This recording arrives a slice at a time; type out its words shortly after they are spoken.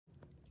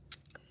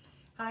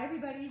Hi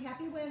everybody,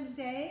 happy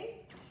Wednesday.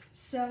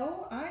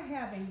 So I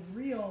have a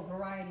real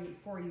variety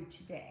for you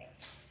today.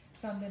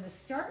 So I'm going to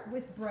start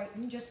with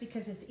Brighton just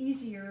because it's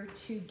easier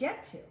to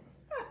get to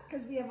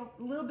because we have a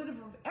little bit of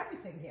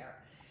everything here.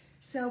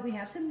 So we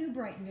have some new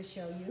Brighton to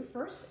show you.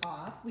 First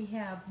off, we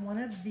have one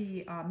of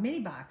the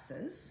mini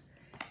boxes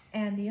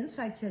and the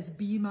inside says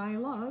Be My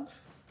Love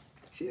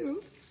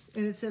too.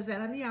 And it says that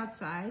on the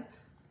outside.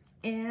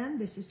 And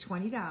this is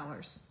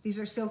 $20. These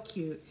are so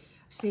cute.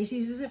 Stacy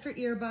uses it for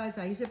earbuds.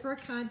 I use it for a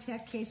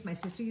contact case. My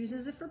sister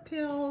uses it for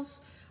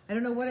pills. I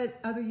don't know what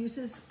other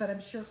uses, but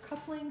I'm sure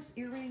cufflinks,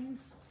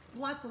 earrings,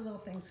 lots of little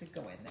things could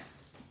go in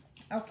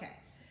there. Okay,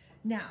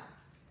 now,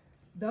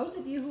 those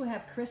of you who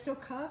have Christo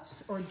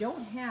Cuffs or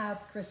don't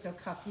have Christo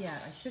Cuff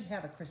yet, I should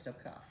have a Christo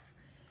Cuff.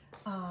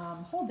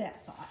 Hold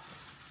that thought.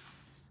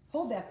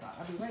 Hold that thought.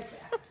 I'll be right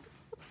back.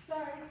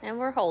 Sorry. And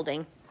we're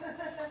holding.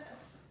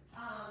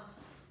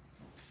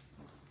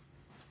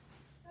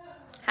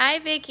 Hi,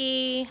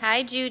 Vicky.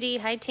 Hi, Judy.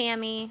 Hi,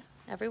 Tammy.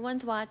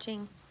 Everyone's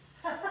watching.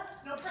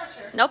 No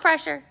pressure. No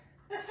pressure.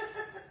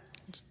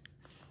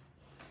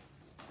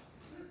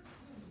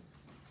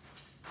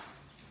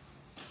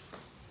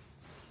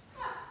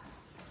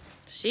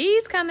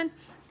 She's coming.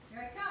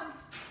 Here I come.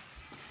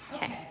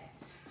 Okay.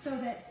 So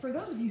that for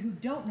those of you who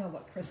don't know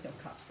what Christo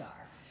Cuffs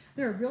are,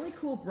 they're a really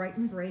cool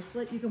Brighton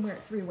bracelet. You can wear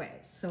it 3 ways.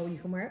 So you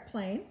can wear it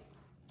plain.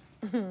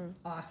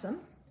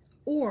 Awesome.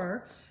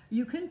 Or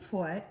you can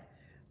put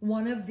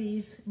one of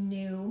these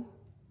new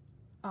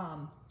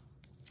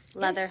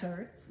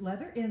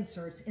leather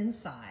inserts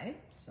inside.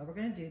 So we're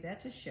going to do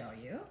that to show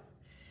you.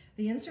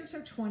 The inserts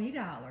are $20,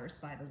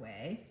 by the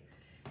way.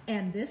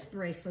 And this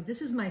bracelet,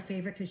 this is my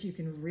favorite because you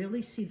can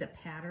really see the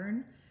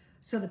pattern.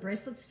 So the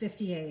bracelet's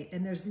 $58,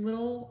 and there's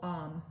little,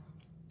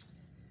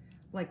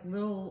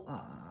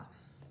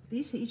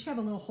 these each have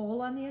a little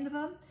hole on the end of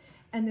them,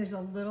 and there's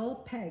a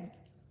little peg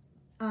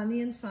on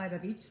the inside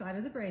of each side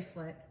of the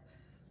bracelet.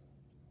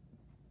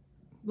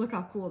 Look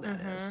how cool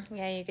that is.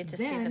 Yeah, you get to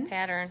see the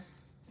pattern.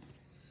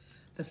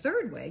 The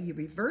third way, you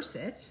reverse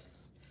it.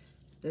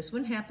 This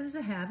one happens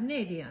to have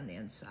navy on the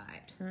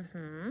inside.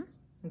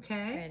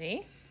 Okay?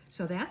 Ready?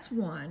 So that's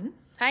one.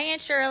 Hi,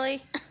 Aunt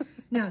Shirley.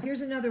 Now,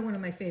 here's another one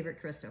of my favorite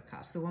Christo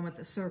Cuffs, the one with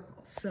the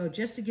circles. So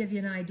just to give you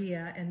an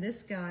idea, and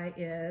this guy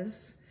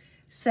is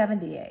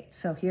 $78.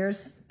 So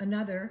here's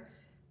another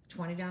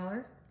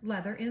 $20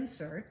 leather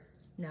insert.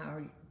 Now,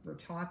 we're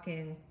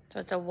talking... So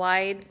it's a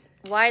wide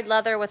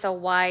leather with a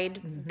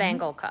wide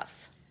bangle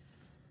cuff.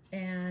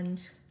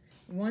 And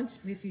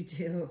once, if you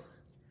do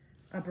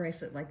a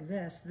bracelet like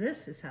this,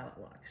 this is how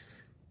it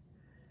looks.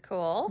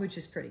 Cool. Which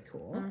is pretty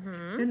cool.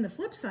 Then the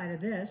flip side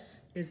of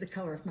this is the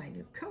color of my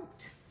new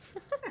coat,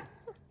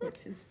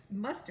 which is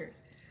mustard.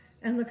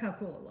 And look how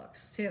cool it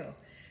looks too.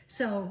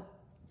 So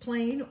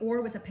plain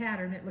or with a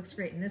pattern, it looks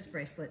great in this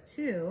bracelet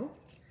too.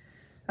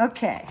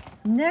 Okay,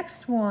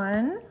 next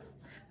one.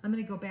 I'm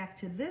going to go back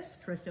to this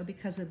Christo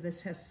because of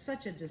this has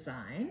such a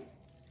design.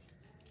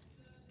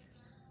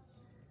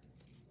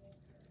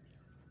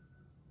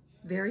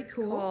 Very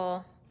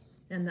cool.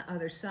 And the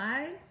other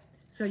side.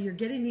 So you're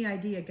getting the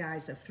idea,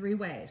 guys, of 3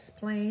 ways.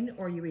 Plain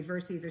or you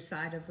reverse either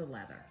side of the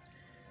leather.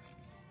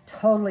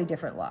 Totally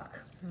different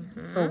look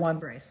for one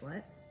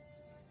bracelet.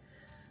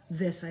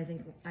 This, I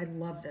think, I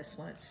love this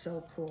one. It's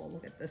so cool.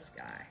 Look at this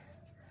guy.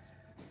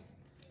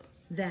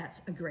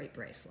 That's a great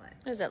bracelet.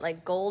 Is it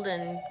like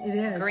golden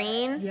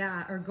green?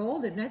 Yeah, or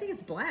golden. I think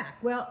it's black.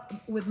 Well,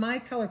 with my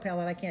color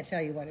palette, I can't tell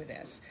you what it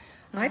is.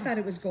 I thought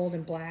it was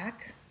golden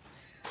black.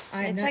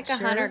 It's like a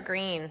hunter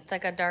green. It's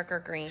like a darker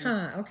green.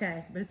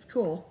 Okay, but it's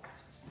cool.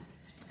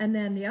 And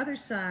then the other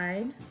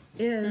side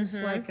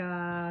is like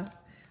a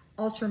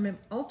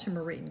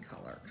ultramarine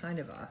color, kind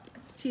of a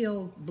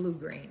teal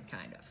blue-green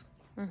kind of.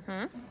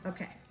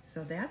 Okay,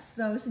 so that's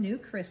those new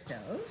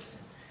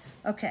Christos.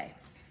 Okay,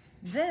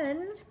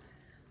 then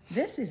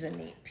this is a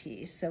neat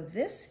piece. So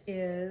this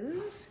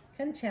is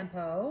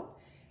Contempo,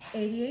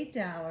 $88.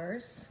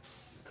 It's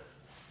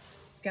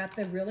got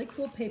the really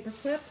cool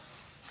paperclip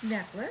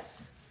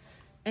necklace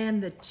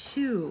and the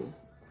 2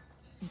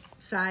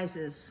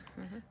 sizes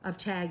of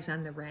tags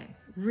on the ring.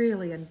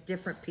 Really a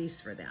different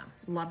piece for them.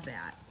 Love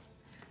that.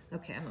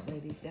 Okay, I'm gonna lay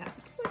these down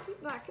because I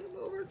keep knocking them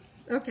over.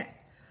 Okay,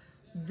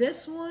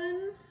 this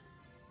one,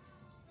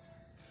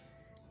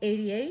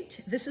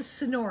 $88. This is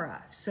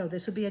Sonora, so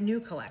this will be a new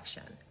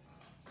collection.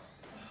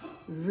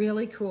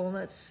 Really cool.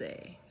 Let's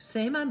see.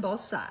 Same on both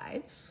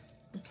sides.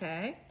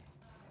 Okay.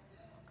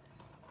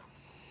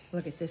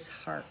 Look at this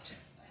heart.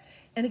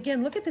 And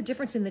again, look at the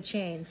difference in the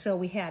chain. So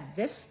we had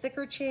this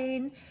thicker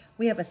chain.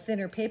 We have a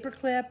thinner paper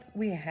clip.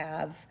 We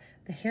have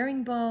the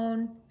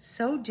herringbone.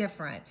 So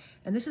different.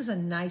 And this is a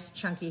nice,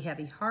 chunky,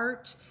 heavy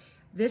heart.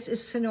 This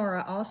is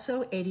Sonora,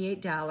 also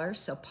 $88.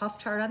 So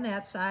puffed heart on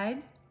that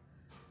side.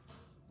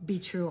 Be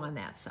true on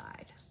that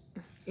side.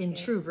 In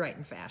true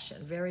Brighton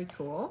fashion. Very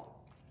cool.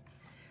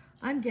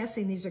 I'm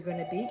guessing these are going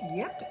to be,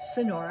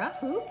 Sonora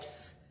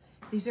hoops.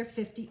 These are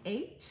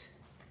 $58.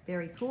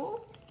 Very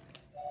cool.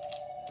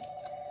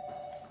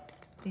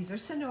 These are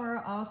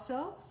Sonora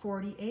also,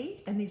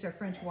 48, and these are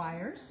French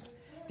wires.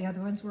 The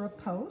other ones were a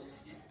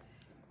post.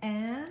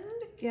 And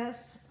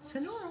guess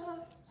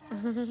Sonora.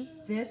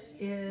 This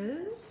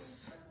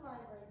is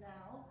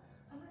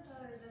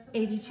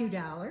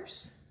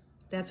 $82.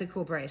 That's a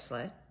cool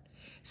bracelet.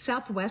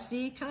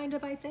 Southwesty kind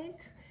of, I think.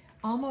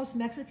 Almost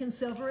Mexican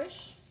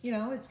silverish. You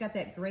know, it's got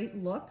that great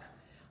look.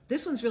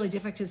 This one's really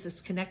different because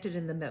it's connected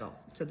in the middle.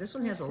 So this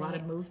one has a lot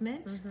of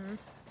movement.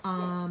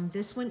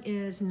 This one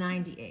is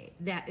 98.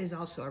 That is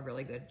also a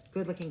really good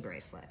looking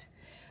bracelet.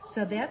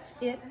 So that's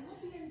it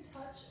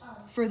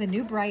for the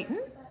new Brighton.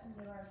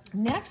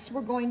 Next,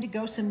 we're going to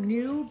go some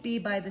new Be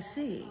by the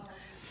Sea.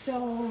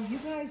 So you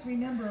guys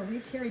remember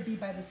we've carried Be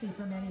by the Sea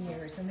for many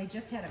years, and they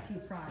just had a few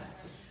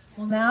products.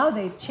 Well, now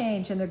they've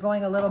changed and they're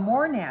going a little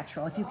more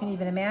natural, if you can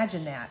even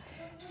imagine that.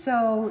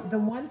 So the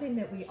one thing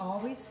that we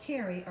always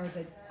carry are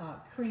the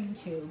cream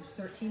tubes,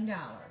 $13.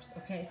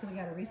 Okay, so we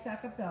got a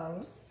restock of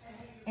those.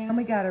 And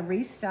we got a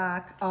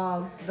restock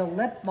of the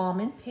lip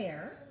balm in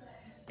pear.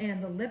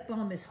 And the lip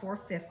balm is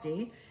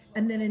 $4.50.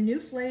 And then a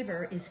new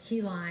flavor is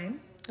key lime.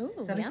 Ooh,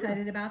 so I'm yum.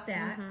 excited about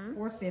that,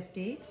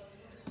 $4.50.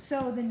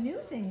 So the new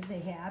things they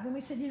have, and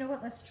we said, you know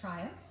what, let's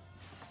try it.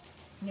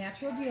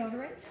 Natural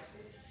deodorant,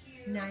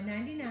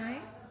 $9.99.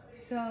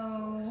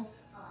 So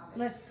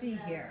let's see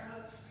here.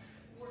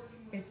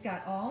 It's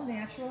got all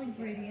natural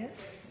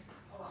ingredients,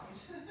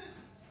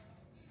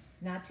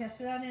 not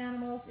tested on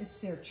animals. It's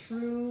their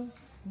true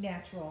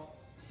natural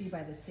Be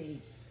by the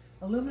Sea.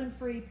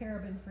 Aluminum-free,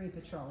 paraben-free,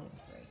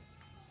 petroleum-free.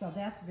 So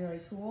that's very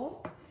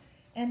cool.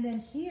 And then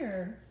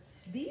here,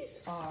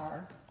 these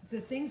are the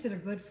things that are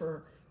good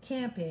for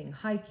camping,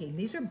 hiking.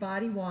 These are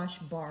body wash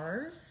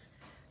bars.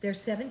 They're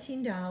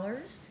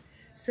 $17.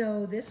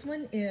 So this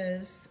one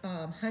is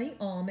honey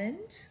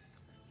almond.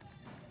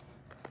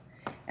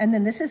 And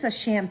then this is a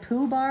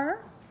shampoo bar.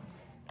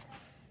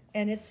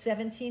 And it's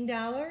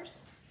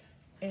 $17.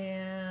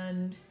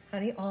 And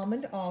honey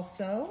almond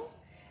also.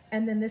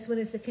 And then this one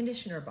is the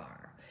conditioner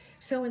bar.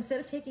 So instead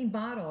of taking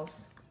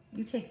bottles,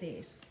 you take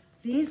these.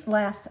 These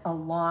last a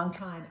long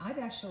time.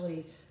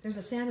 There's a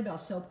Sanibel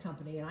soap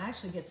company, and I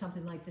actually get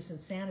something like this in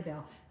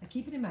Sanibel. I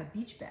keep it in my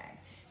beach bag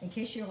in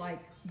case you're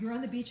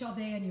on the beach all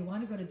day and you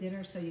want to go to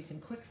dinner, so you can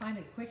find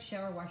a quick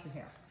shower, wash your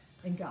hair,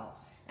 and go.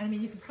 And I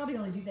mean, you can probably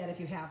only do that if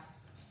you have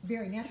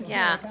very natural hair.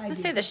 Yeah, like I was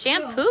do, say the but still,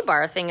 shampoo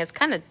bar thing is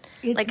kind of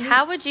like, neat.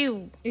 how would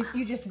you?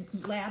 You just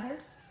lather,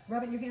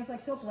 rub it in your hands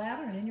like soap,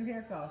 lather, and in your hair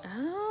it goes.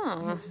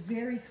 Oh, It's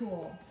very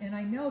cool, and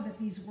I know that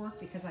these work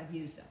because I've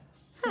used them.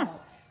 So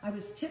I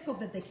was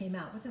tickled that they came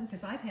out with them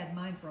because I've had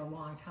mine for a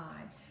long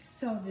time.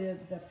 So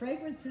the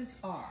fragrances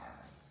are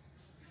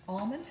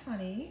almond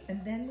honey,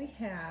 and then we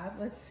have,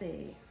 let's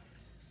see,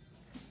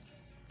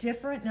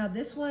 different. Now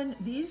this one,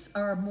 these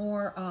are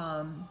more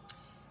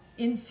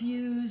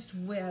infused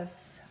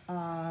with,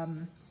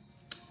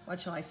 what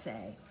shall I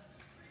say?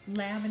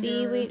 Lavender.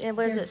 Seaweed, and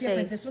what does it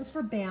say? This one's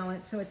for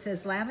balance, so it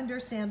says lavender,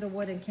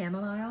 sandalwood, and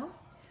chamomile.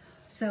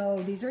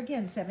 So these are,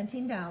 again,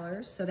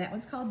 $17. So that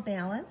one's called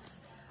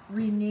Balance.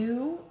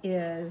 Renew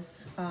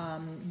is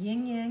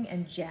yin yang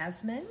and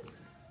jasmine.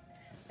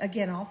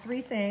 Again, all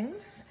three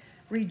things.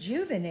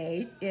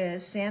 Rejuvenate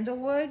is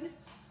sandalwood,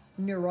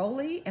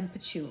 neroli, and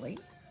patchouli.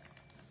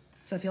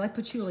 So if you like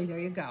patchouli, there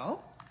you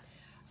go.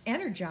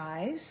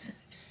 Energize,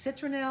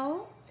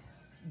 citronelle.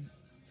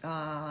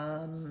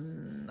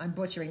 I'm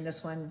butchering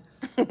this one.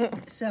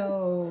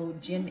 So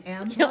gin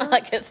amber. you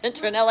like a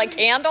citronella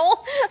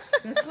candle?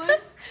 This one.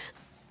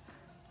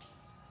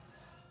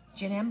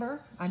 Gingember.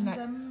 I'm not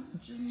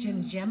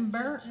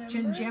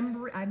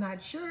gingember. I'm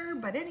not sure,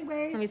 but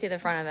anyway. Let me see the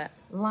front of it.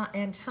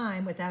 And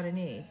thyme without an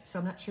E. So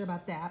I'm not sure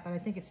about that, but I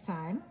think it's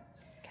thyme.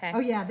 Okay. Oh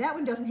yeah, that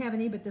one doesn't have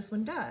an E, but this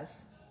one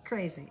does.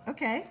 Crazy.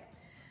 Okay.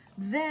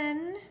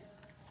 Then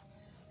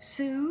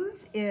Soothe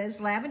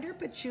is lavender,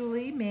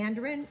 patchouli,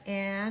 mandarin,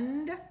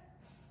 and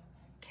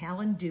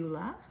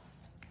calendula.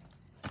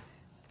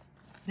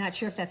 Not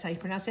sure if that's how you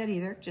pronounce that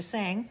either. Just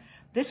saying.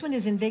 This one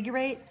is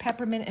Invigorate,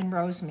 peppermint, and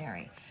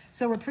rosemary.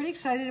 So we're pretty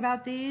excited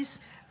about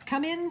these.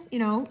 Come in, you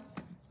know,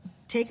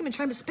 take them and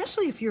try them,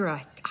 especially if you're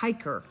a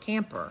hiker,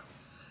 camper.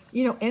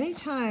 You know,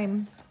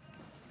 anytime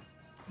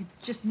you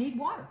just need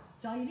water.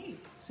 That's all you need.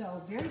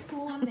 So very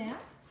cool on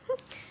that.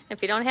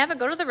 If you don't have it,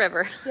 go to the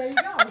river. There you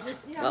go.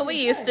 That's what we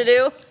used to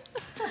do.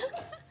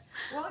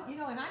 Well, you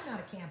know, and I'm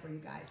not a camper, you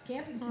guys.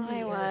 Camping to me I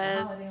is was.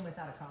 a holiday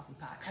without a coffee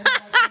pot. I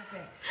don't like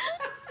camping.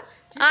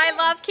 I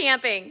love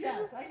camping.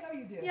 Yes, I know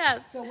you do.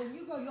 Yes. So when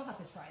you go, you'll have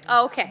to try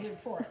them. Okay.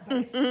 Report.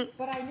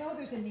 But I know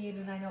there's a need,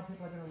 and I know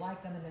people are going to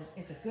like them, and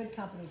it's a good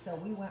company. So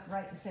we went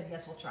right and said,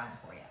 yes, we'll try them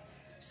for you.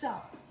 So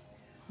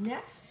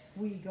next,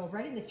 we go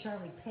right into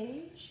Charlie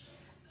Paige,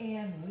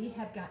 and we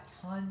have got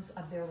tons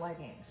of their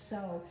leggings.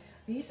 So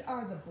these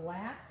are the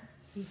black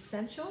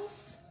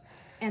essentials,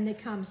 and they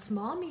come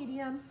small,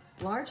 medium,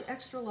 large,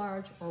 extra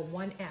large, or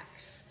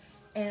 1X.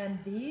 And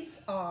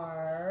these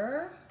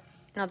are...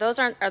 Now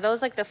are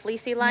those like the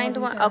fleecy lined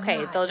No, ones? these are Okay,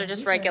 not. those are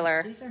just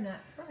regular. These are not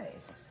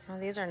priced. Oh,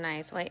 these are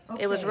nice. Wait,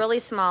 it was Okay. really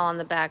small on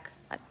the back.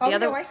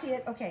 No, I see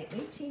it. Okay,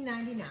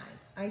 $18.99.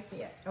 I see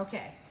it.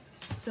 Okay.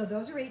 So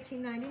those are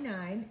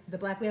 $18.99. The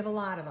black, we have a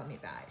lot of them, you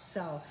guys.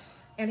 So,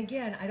 and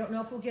again, I don't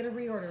know if we'll get a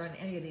reorder on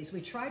any of these.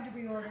 We tried to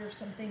reorder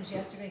some things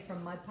yesterday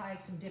from Mud Pie,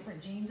 some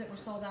different jeans that were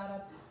sold out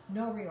of.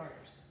 No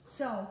reorders.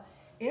 So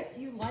if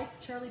you like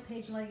Charlie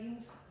Paige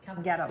leggings,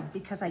 come get them,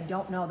 because I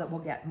don't know that we'll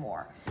get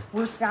more.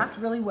 We're stocked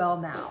really well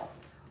now.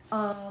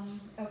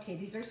 Okay,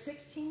 these are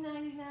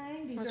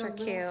 $16.99. These are a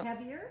little cute.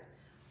 heavier,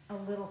 a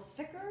little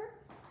thicker,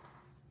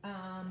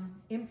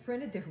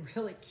 imprinted. They're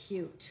really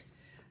cute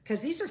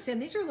because these are thin.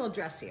 These are a little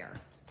dressier.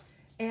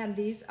 And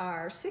these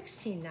are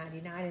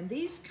 $16.99, and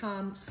these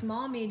come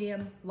small,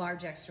 medium,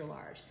 large, extra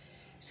large.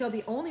 So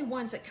the only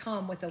ones that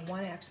come with a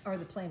 1X are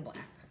the plain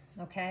black,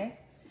 okay?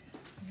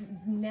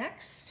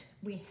 Next,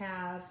 we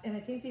have, and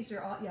I think these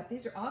are all, yep,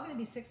 these are all gonna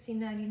be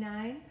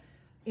 $16.99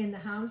 in the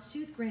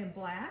houndstooth gray and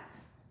black,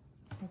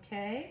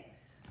 okay?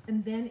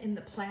 And then in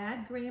the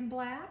plaid gray and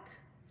black,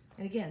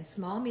 and again,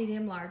 small,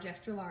 medium, large,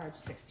 extra large,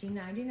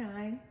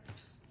 $16.99.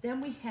 Then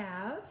we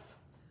have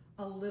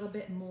a little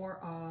bit more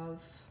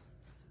of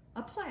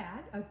a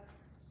plaid, a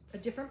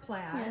different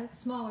plaid,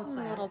 smaller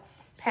plaid. A little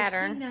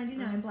pattern.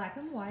 $16.99 black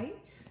and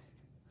white.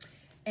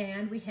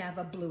 And we have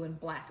a blue and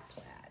black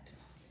plaid,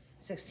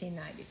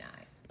 $16.99.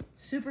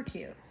 Super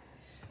cute.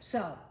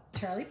 So,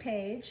 Charlie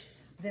Paige.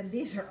 Then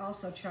these are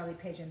also Charlie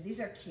Paige, and these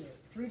are cute.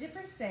 3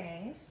 different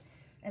sayings,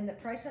 and the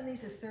price on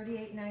these is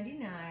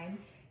 $38.99.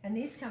 And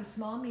these come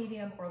small,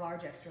 medium, or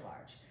large, extra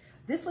large.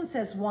 This one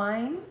says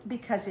wine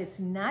because it's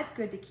not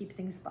good to keep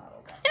things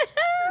bottled up.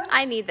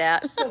 I need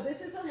that. So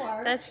this is a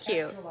large, That's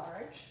cute. extra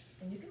large,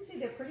 and you can see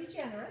they're pretty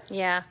generous.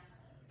 Yeah.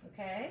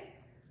 Okay.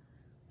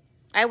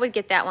 I would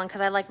get that one because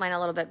I like mine a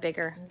little bit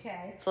bigger.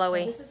 Okay. Flowy.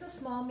 Now this is a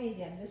small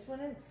medium. This one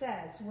it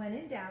says, when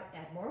in doubt,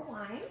 add more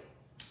wine.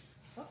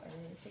 Oh, I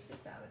didn't even take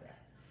this out of there.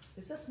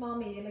 This is a small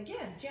medium.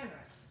 Again,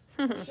 generous.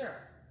 For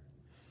sure.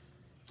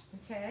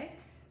 Okay.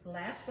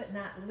 Last but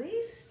not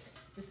least,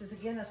 this is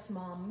again a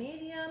small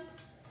medium.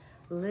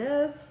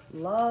 Live,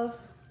 love,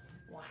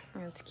 wine.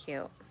 That's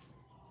cute.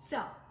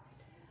 So,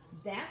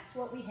 that's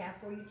what we have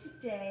for you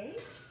today.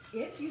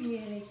 If you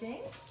need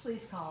anything,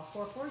 please call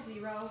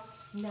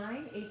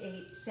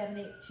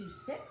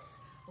 440-988-7826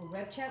 or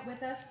web chat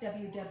with us,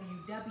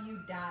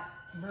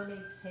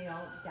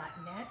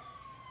 www.mermaidstale.net.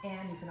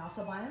 And you can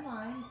also buy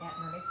online at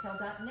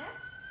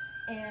mermaidstale.net.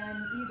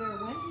 And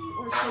either Wendy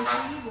or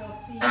Stacey will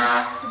see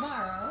you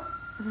tomorrow.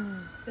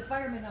 The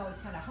firemen always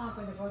kind of honk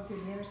when they're going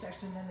through the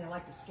intersection, and then they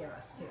like to scare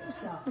us too.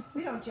 So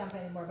we don't jump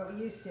anymore, but we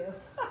used to.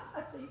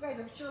 So you guys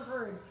have sure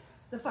heard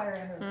the fire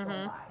ambulance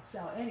go by.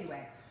 So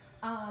anyway,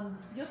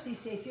 you'll see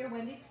Stacey or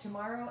Wendy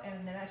tomorrow and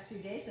in the next few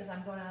days as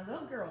I'm going on a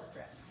little girls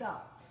trip. So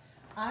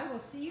I will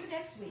see you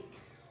next week.